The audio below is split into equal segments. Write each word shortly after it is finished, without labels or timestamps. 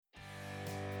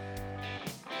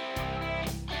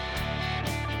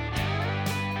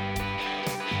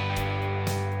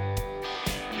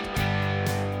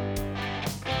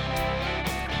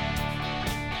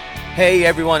Hey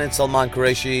everyone, it's Salman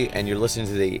Qureshi, and you're listening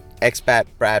to the Expat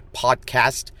Brad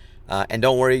podcast. And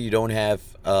don't worry, you don't have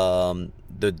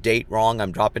the date wrong.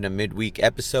 I'm dropping a midweek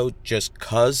episode just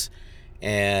cuz.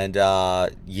 And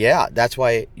yeah, that's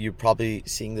why you're probably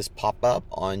seeing this pop up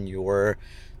on your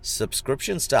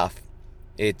subscription stuff.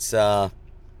 It's not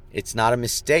a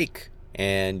mistake,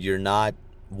 and you're not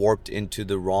warped into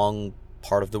the wrong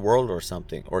part of the world or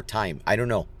something, or time. I don't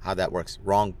know how that works.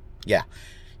 Wrong. Yeah.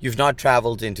 You've not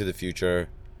traveled into the future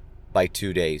by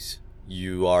 2 days.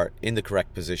 You are in the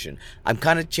correct position. I'm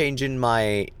kind of changing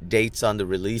my dates on the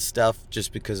release stuff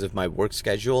just because of my work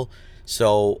schedule.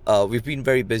 So we've been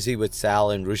very busy with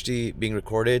Sal and Rushdie being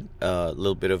recorded. A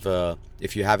little bit of a,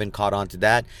 if you haven't caught on to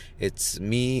that, it's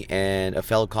me and a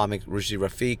fellow comic, Rushdie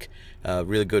Rafiq, a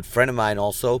really good friend of mine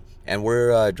also. And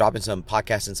we're dropping some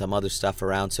podcasts and some other stuff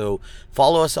around. So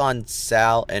follow us on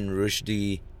Sal and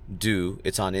Rushdie Do.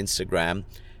 It's on Instagram.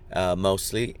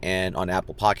 Mostly, and on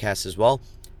Apple Podcasts as well.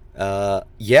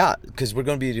 Yeah, because we're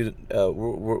going to be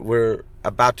we're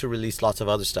about to release lots of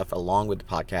other stuff along with the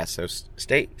podcast. So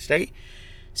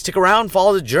stick around,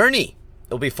 follow the journey.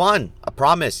 It'll be fun. I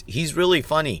promise. He's really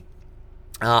funny.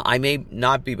 I may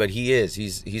not be, but he is.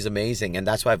 He's amazing, and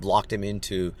that's why I've locked him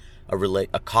into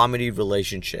a comedy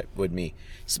relationship with me.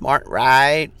 Smart,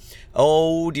 right?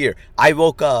 Oh dear, I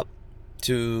woke up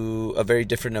to a very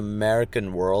different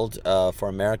American world for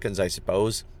Americans, I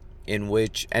suppose, in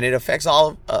which, and it affects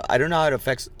I don't know how it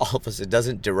affects all of us. It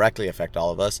doesn't directly affect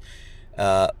all of us,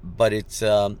 but it's,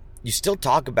 you still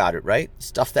talk about it, right?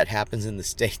 Stuff that happens in the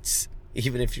States,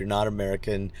 even if you're not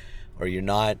American or you're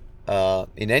not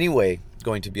in any way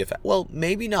going to be affected. Well,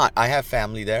 maybe not. I have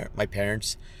family there. My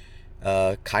parents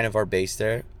kind of are based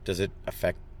there. Does it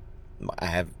affect? I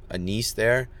have a niece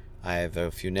there. I have a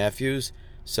few nephews.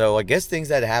 So I guess things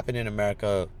that happen in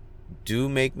America do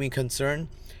make me concerned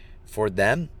for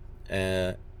them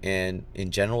and in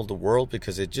general the world,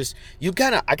 because it just, I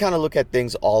kind of look at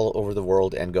things all over the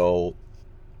world and go,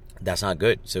 that's not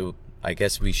good. So I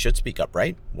guess we should speak up,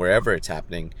 right? Wherever it's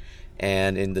happening.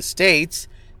 And in the States,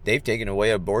 they've taken away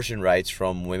abortion rights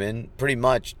from women. Pretty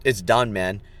much, it's done,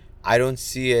 man. I don't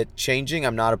see it changing.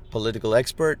 I'm not a political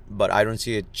expert, but I don't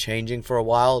see it changing for a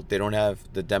while. They don't have,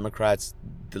 the Democrats,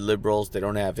 the liberals, they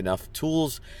don't have enough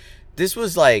tools. This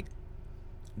was a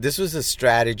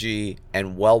strategy,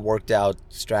 and well worked out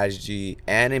strategy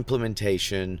and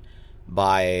implementation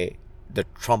by the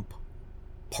Trump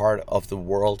part of the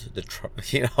world.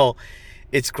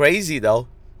 It's crazy though.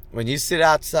 When you sit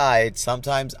outside,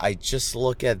 sometimes I just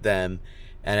look at them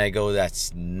and I go,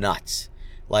 that's nuts.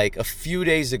 Like a few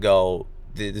days ago,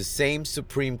 the same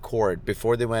Supreme Court,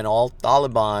 before they went all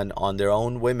Taliban on their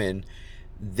own women,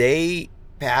 they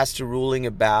passed a ruling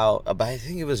about I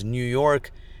think it was New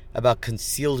York, about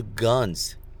concealed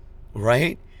guns,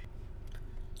 right?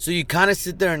 So you kind of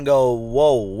sit there and go,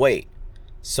 whoa, wait.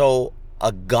 So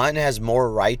a gun has more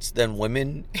rights than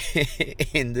women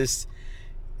in this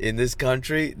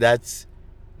country? That's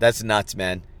nuts,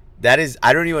 man. That is,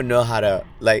 I don't even know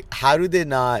how do they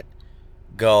not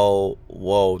go,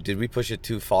 whoa, did we push it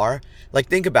too far? Like,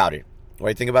 think about it,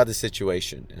 right? Think about the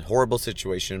situation, a horrible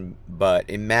situation, but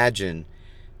imagine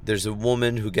there's a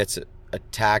woman who gets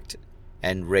attacked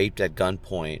and raped at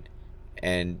gunpoint,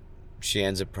 and she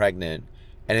ends up pregnant.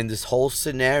 And in this whole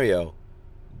scenario,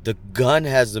 the gun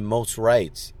has the most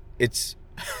rights.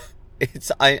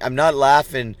 I'm not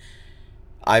laughing.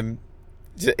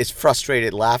 It's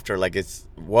frustrated laughter. Like, it's,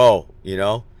 whoa,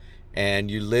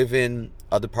 and you live in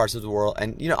other parts of the world.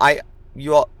 And, I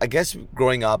guess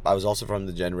growing up, I was also from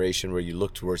the generation where you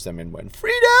looked towards them and went,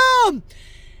 freedom!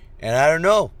 And I don't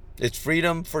know. It's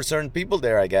freedom for certain people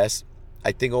there, I guess.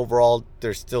 I think overall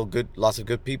there's still lots of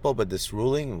good people, but this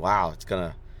ruling, wow, it's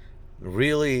gonna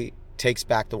really takes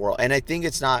back the world. And I think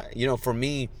it's not, for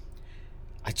me,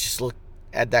 I just look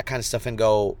at that kind of stuff and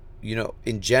go,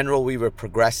 in general, we were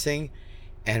progressing,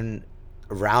 and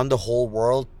around the whole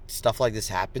world, stuff like this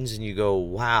happens, and you go,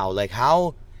 wow, like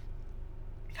how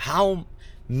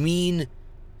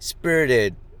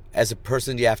mean-spirited as a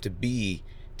person do you have to be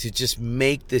to just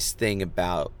make this thing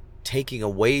about taking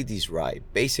away these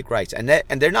basic rights. And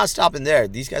they're not stopping there.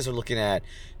 These guys are looking at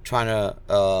trying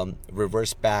to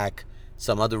reverse back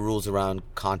some other rules around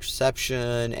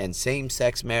contraception and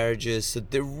same-sex marriages. So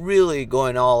they're really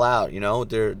going all out.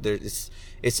 It's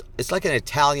like an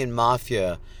Italian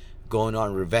mafia going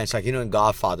on revenge. Like, in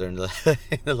Godfather, in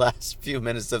the last few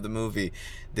minutes of the movie,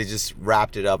 they just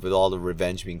wrapped it up with all the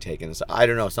revenge being taken. So I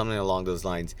don't know, something along those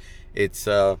lines. It's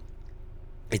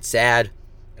sad.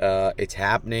 It's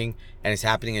happening, and it's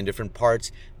happening in different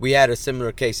parts. We had a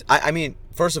similar case. I mean,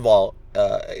 first of all,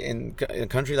 in a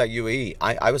country like UAE,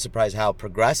 I was surprised how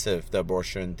progressive the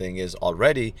abortion thing is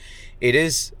already. It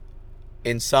is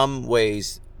in some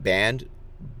ways banned,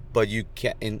 but you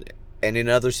can in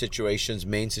other situations,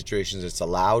 main situations, it's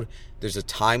allowed. There's a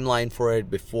timeline for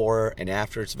it, before and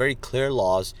after. It's very clear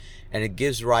laws, and it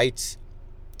gives rights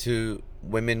to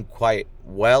women quite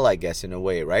well, I guess, in a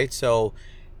way, right? So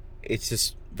it's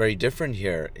just very different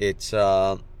here. It's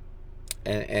and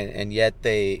yet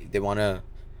they want to,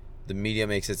 the media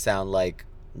makes it sound like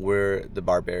we're the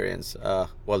barbarians.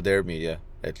 Well, their media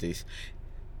at least.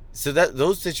 So that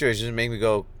those situations make me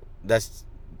go, that's,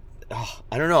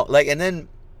 I don't know. Like, and then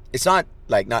it's not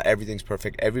like not everything's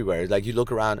perfect everywhere. Like, you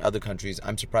look around other countries,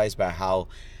 I'm surprised by how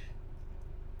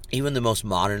even the most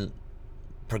modern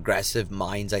progressive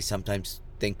minds, I sometimes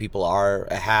think people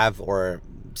have or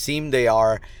seem they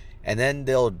are, and then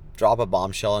they'll drop a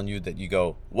bombshell on you that you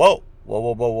go, whoa.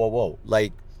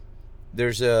 Like,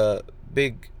 there's a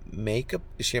big makeup,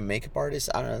 is she a makeup artist?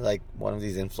 I don't know, like one of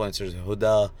these influencers,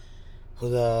 Huda,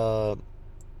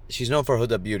 she's known for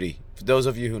Huda Beauty. For those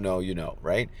of you who know, you know,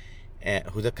 right? And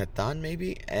Huda Katan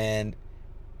maybe, and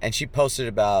she posted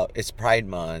about, it's Pride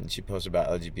Month, she posted about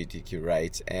LGBTQ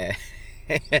rights, and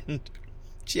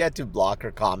she had to block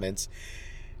her comments.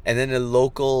 And then a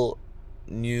local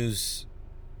news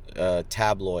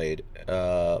tabloid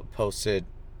posted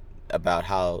about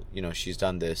how, you know, she's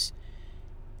done this,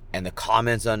 and the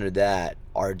comments under that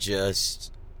are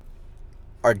just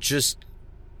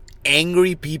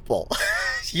angry people.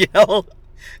 You know,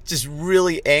 just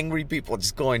really angry people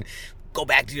just going, go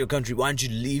back to your country, why don't you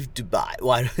leave Dubai,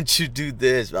 why don't you do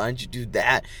this, why don't you do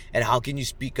that, and how can you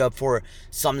speak up for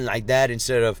something like that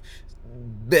instead of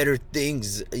better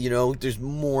things? You know, there's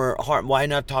more harm. Why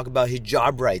not talk about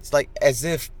hijab rights? Like, as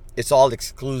if it's all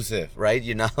exclusive, right?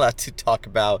 You're not allowed to talk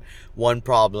about one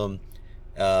problem,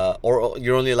 or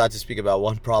you're only allowed to speak about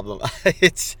one problem.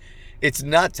 It's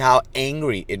nuts how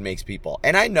angry it makes people.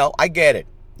 And I know, I get it.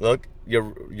 Look,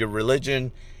 your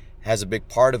religion has a big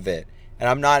part of it, and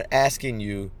I'm not asking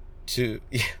you to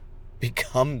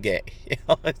become gay. You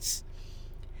know,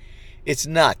 it's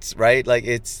nuts, right? Like,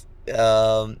 it's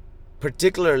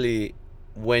particularly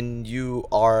when you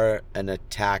are an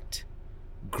attacked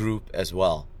group as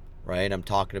well, right? I'm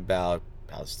talking about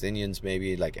Palestinians,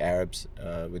 maybe like Arabs,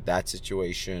 with that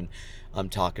situation. I'm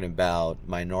talking about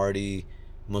minority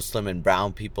Muslim and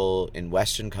brown people in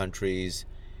Western countries,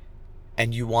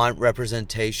 and you want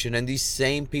representation. And these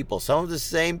same people, some of the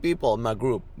same people in my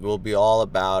group, will be all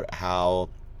about how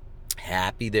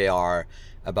happy they are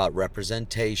about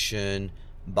representation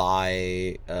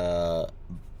by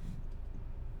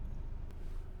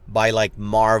like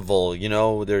Marvel. You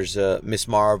know, there's Miss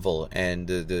Marvel, and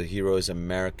the hero is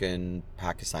American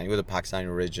Pakistani with a Pakistani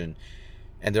origin,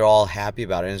 and they're all happy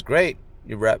about it, and it's great,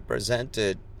 you represent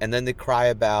it. And then they cry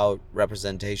about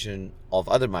representation of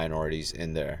other minorities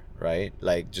in there, right?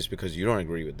 Like, just because you don't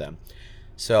agree with them.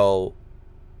 So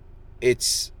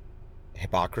it's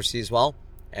hypocrisy as well,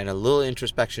 and a little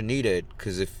introspection needed,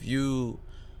 because if you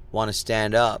want to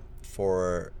stand up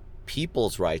for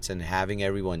people's rights and having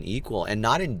everyone equal and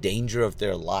not in danger of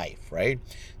their life, right?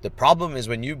 The problem is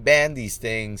when you ban these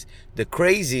things, the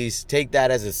crazies take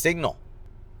that as a signal,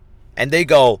 and they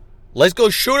go, let's go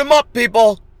shoot them up,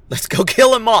 people. Let's go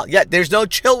kill them all. Yeah, there's no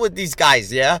chill with these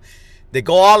guys, yeah? They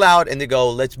go all out and they go,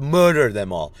 let's murder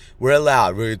them all. We're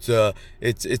allowed.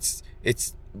 It's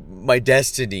my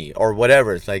destiny or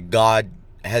whatever. It's like God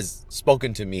has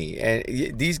spoken to me.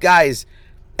 And these guys,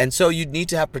 and so you need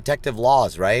to have protective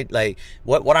laws, right? Like,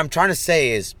 what I'm trying to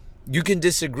say is, you can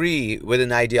disagree with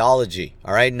an ideology,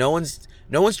 all right? No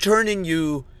one's turning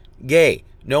you gay.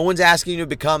 No one's asking you to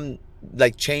become,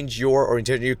 like, change your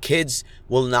orientation. Your kids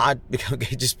will not become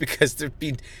gay just because they're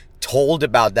being told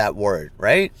about that word,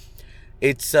 right?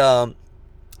 It's in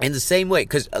the same way,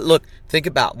 because look, think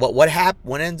about what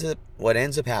ends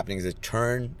up happening is it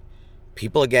turn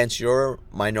people against your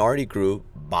minority group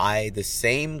by the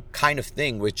same kind of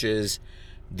thing, which is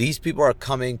these people are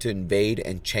coming to invade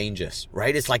and change us,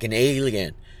 right? It's like an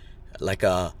alien, like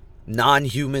a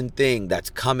non-human thing that's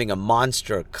coming, a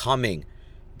monster coming.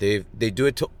 They do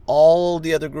it to all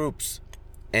the other groups.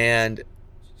 And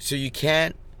so you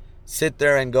can't sit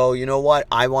there and go, you know what,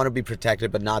 I want to be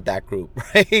protected, but not that group,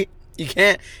 right? You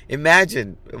can't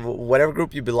imagine, whatever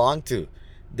group you belong to,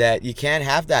 that you can't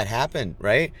have that happen,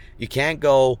 right? You can't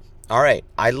go, all right,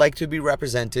 I'd like to be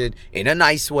represented in a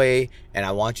nice way, and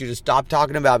I want you to stop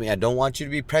talking about me. I don't want you to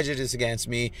be prejudiced against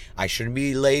me. I shouldn't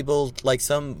be labeled like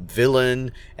some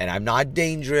villain, and I'm not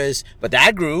dangerous. But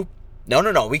that group,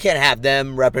 No. We can't have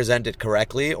them represented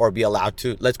correctly or be allowed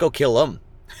to. Let's go kill them.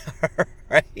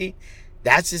 Right?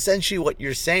 That's essentially what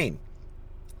you're saying.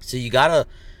 So you gotta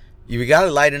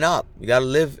lighten up. You gotta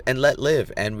live and let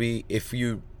live. And if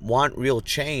you want real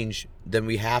change, then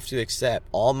we have to accept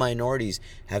all minorities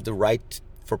have the right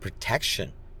for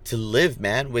protection to live,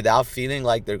 man, without feeling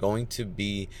like they're going to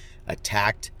be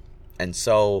attacked. And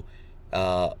so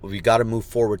we got to move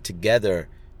forward together.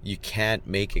 You can't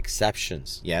make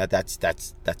exceptions. Yeah, that's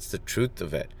the truth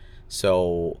of it.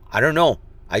 So I don't know.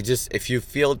 If you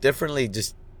feel differently,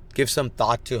 just give some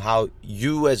thought to how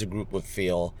you as a group would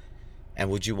feel, and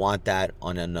would you want that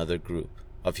on another group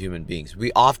of human beings?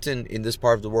 We often, in this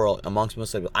part of the world, amongst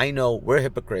Muslims, I know we're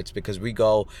hypocrites because we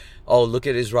go, oh, look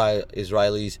at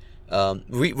Israelis.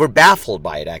 We're baffled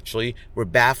by it, actually. We're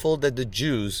baffled that the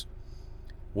Jews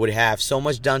would have so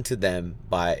much done to them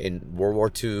in World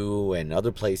War II and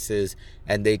other places,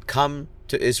 and they'd come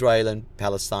to Israel and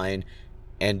Palestine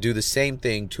and do the same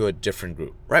thing to a different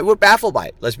group, right? We're baffled by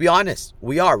it. Let's be honest.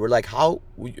 We are. We're like, how,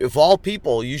 if all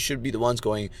people, you should be the ones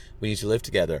going, we need to live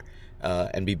together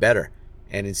and be better.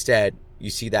 And instead, you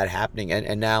see that happening.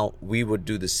 And now we would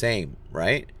do the same,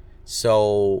 right?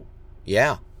 So,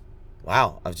 yeah.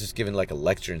 Wow. I was just giving like a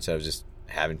lecture instead of just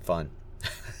having fun.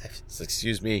 So,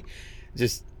 excuse me.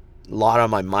 Just a lot on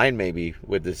my mind maybe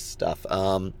with this stuff.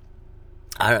 A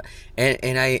lot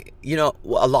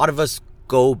of us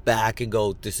go back and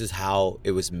go, this is how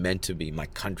it was meant to be. My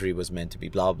country was meant to be,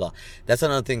 blah, blah. That's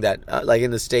another thing that, like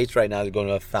in the States right now, they're going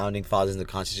to have founding fathers in the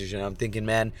Constitution. I'm thinking,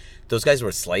 man, those guys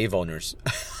were slave owners.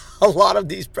 A lot of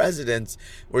these presidents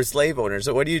were slave owners.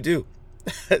 So what do? Do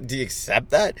you accept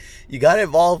that? You got to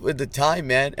evolve with the time,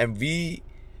 man. And we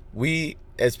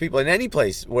as people in any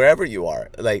place, wherever you are,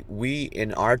 like we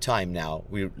in our time now,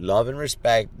 we love and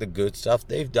respect the good stuff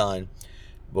they've done,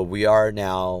 but we are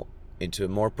now into a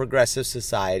more progressive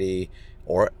society,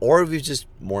 or we've just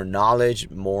more knowledge,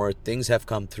 more things have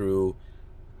come through.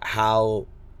 How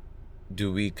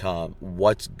do we come?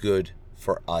 What's good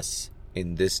for us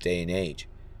in this day and age,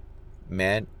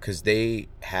 man? Because they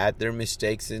had their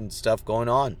mistakes and stuff going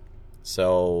on.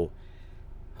 So,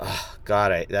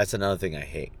 God, that's another thing I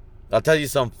hate. I'll tell you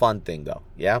some fun thing though.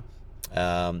 Yeah,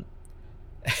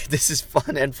 this is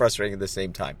fun and frustrating at the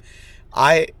same time.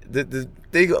 The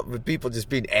thing with people just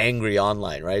being angry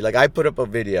online, right? Like I put up a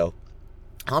video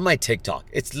on my TikTok.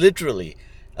 It's literally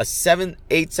a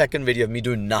 7-8 second video of me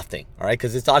doing nothing. All right,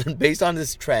 because it's based on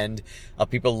this trend of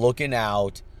people looking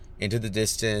out into the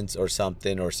distance or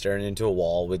something, or staring into a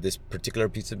wall with this particular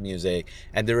piece of music,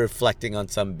 and they're reflecting on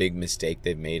some big mistake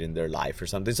they've made in their life or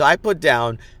something. So I put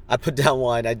down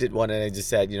one. I did one, and I just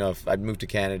said, if I'd moved to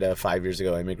Canada 5 years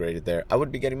ago, I immigrated there, I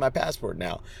would be getting my passport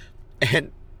now.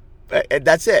 And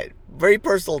that's it. Very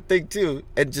personal thing too,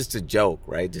 and just a joke,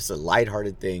 right? Just a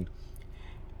lighthearted thing.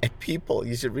 And people,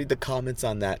 you should read the comments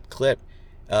on that clip.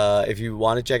 If you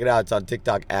want to check it out, it's on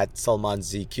TikTok at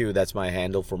SalmanZQ. That's my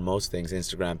handle for most things: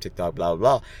 Instagram, TikTok, blah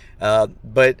blah blah.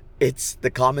 But the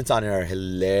comments on it are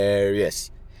hilarious.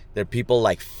 There are people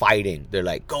like fighting. They're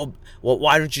like, "Go! Well,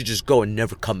 why don't you just go and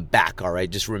never come back? All right,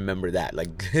 just remember that.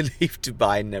 Like, leave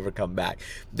Dubai and never come back."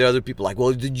 There are other people like,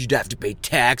 "Well, then you'd have to pay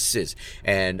taxes."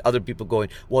 And other people going,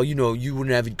 "Well, you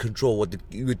wouldn't have in control what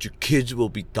your kids will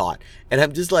be taught." And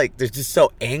I'm just like, they're just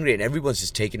so angry, and everyone's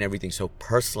just taking everything so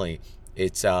personally.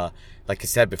 It's like I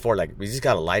said before, like we just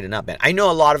gotta lighten up, man. I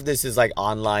know a lot of this is like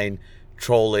online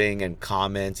trolling and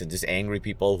comments and just angry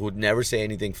people who'd never say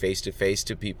anything face to face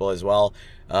to people as well,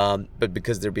 but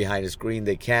because they're behind a screen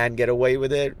they can get away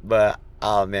with it. But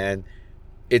oh man,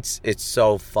 it's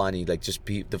so funny, like just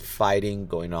the fighting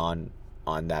going on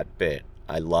that bit.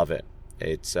 I love it.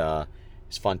 It's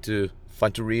fun to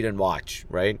read and watch,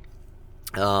 right?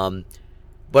 But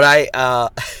I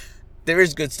there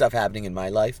is good stuff happening in my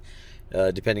life,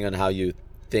 depending on how you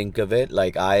think of it.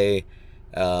 Like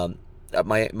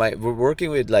we're working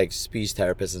with like speech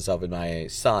therapists and stuff with my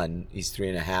son. He's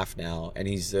 3.5 now, and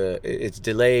he's it's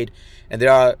delayed. And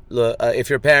there are, if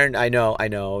you're a parent, I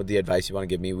know the advice you want to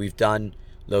give me. We've done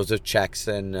loads of checks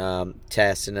and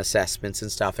tests and assessments and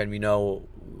stuff, and we know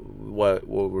what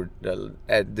we're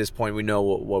at this point. We know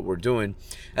what we're doing,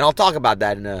 and I'll talk about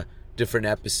that in a different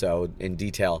episode in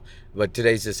detail. But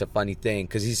today's just a funny thing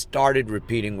because he started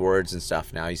repeating words and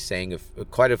stuff. Now he's saying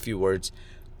quite a few words.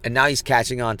 And now he's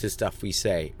catching on to stuff we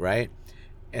say, right?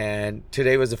 And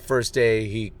today was the first day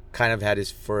he kind of had his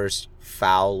first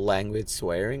foul language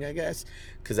swearing, I guess.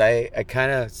 Because I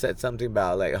kind of said something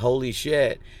about like, holy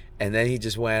shit. And then he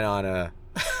just went on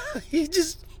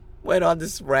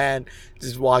this rant,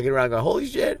 just walking around going, holy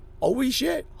shit, holy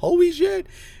shit, holy shit.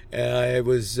 It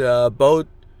was both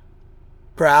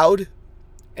proud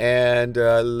and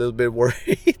a little bit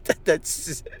worried.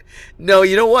 No,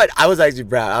 you know what? I was actually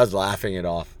proud. I was laughing it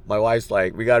off. My wife's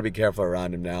like, we got to be careful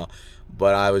around him now.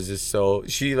 But I was just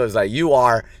she was like,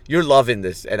 you're loving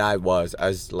this. And I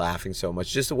was laughing so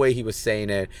much. Just the way he was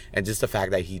saying it, and just the fact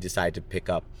that he decided to pick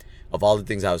up, of all the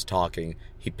things I was talking,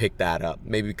 he picked that up.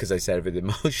 Maybe because I said it with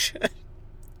emotion.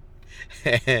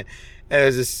 And it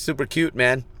was just super cute,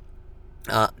 man.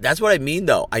 That's what I mean,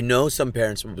 though. I know some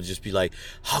parents will just be like,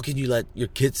 how can you let your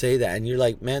kids say that? And you're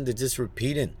like, man, they're just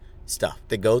repeating stuff.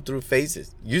 They go through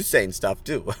phases. You saying stuff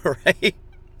too, right?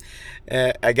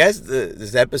 I guess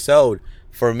this episode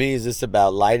for me is just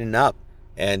about lighting up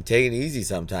and taking it easy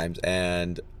sometimes.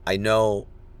 And I know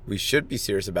we should be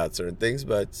serious about certain things,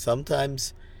 but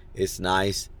sometimes it's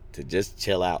nice to just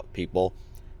chill out, people.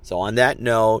 So on that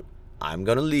note, I'm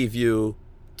going to leave you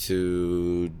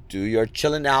to do your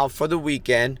chilling out for the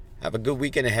weekend. Have a good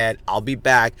weekend ahead. I'll be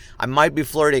back. I might be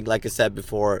flirting, like I said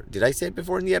before. Did I say it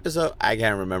before in the episode? I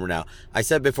can't remember now. I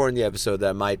said before in the episode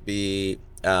that I might be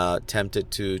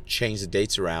tempted to change the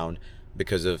dates around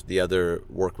because of the other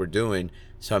work we're doing.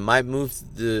 So I might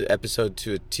move the episode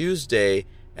to a Tuesday,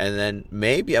 and then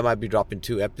maybe I might be dropping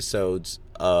 2 episodes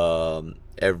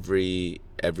every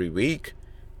week.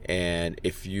 And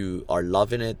if you are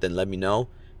loving it, then let me know.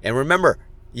 And remember,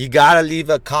 you got to leave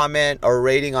a comment or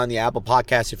rating on the Apple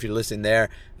Podcast if you're listening there.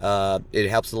 It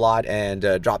helps a lot.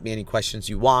 And drop me any questions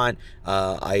you want.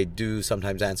 I do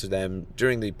sometimes answer them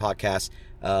during the podcast.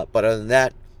 But other than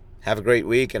that, have a great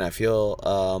week. And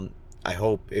I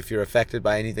hope if you're affected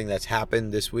by anything that's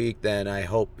happened this week, then I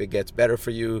hope it gets better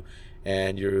for you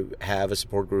and you have a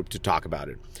support group to talk about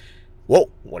it. Whoa,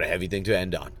 what a heavy thing to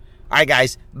end on. All right,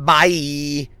 guys.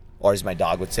 Bye. Or as my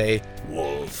dog would say,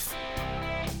 wolf.